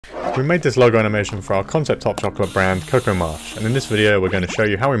We made this logo animation for our concept hot chocolate brand Coco Marsh, and in this video we're going to show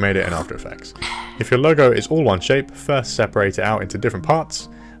you how we made it in After Effects. If your logo is all one shape, first separate it out into different parts,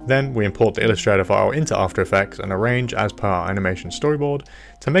 then we import the Illustrator file into After Effects and arrange as per our animation storyboard.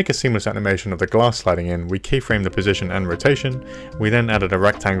 To make a seamless animation of the glass sliding in, we keyframed the position and rotation. We then added a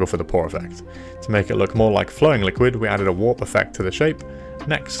rectangle for the pour effect. To make it look more like flowing liquid, we added a warp effect to the shape.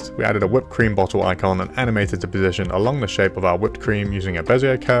 Next, we added a whipped cream bottle icon and animated the position along the shape of our whipped cream using a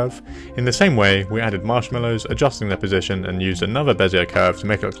Bezier curve. In the same way, we added marshmallows, adjusting their position, and used another Bezier curve to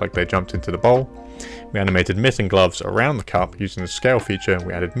make it look like they jumped into the bowl. We animated mitt and gloves around the cup using the scale feature.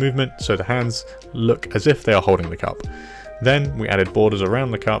 We added movement so the hands look as if they are holding the cup. Then we added borders around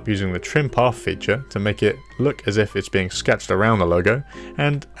the cup using the trim path feature to make it look as if it's being sketched around the logo,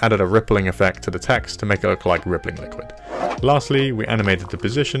 and added a rippling effect to the text to make it look like rippling liquid. Lastly, we animated the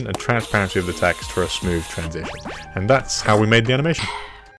position and transparency of the text for a smooth transition. And that's how we made the animation.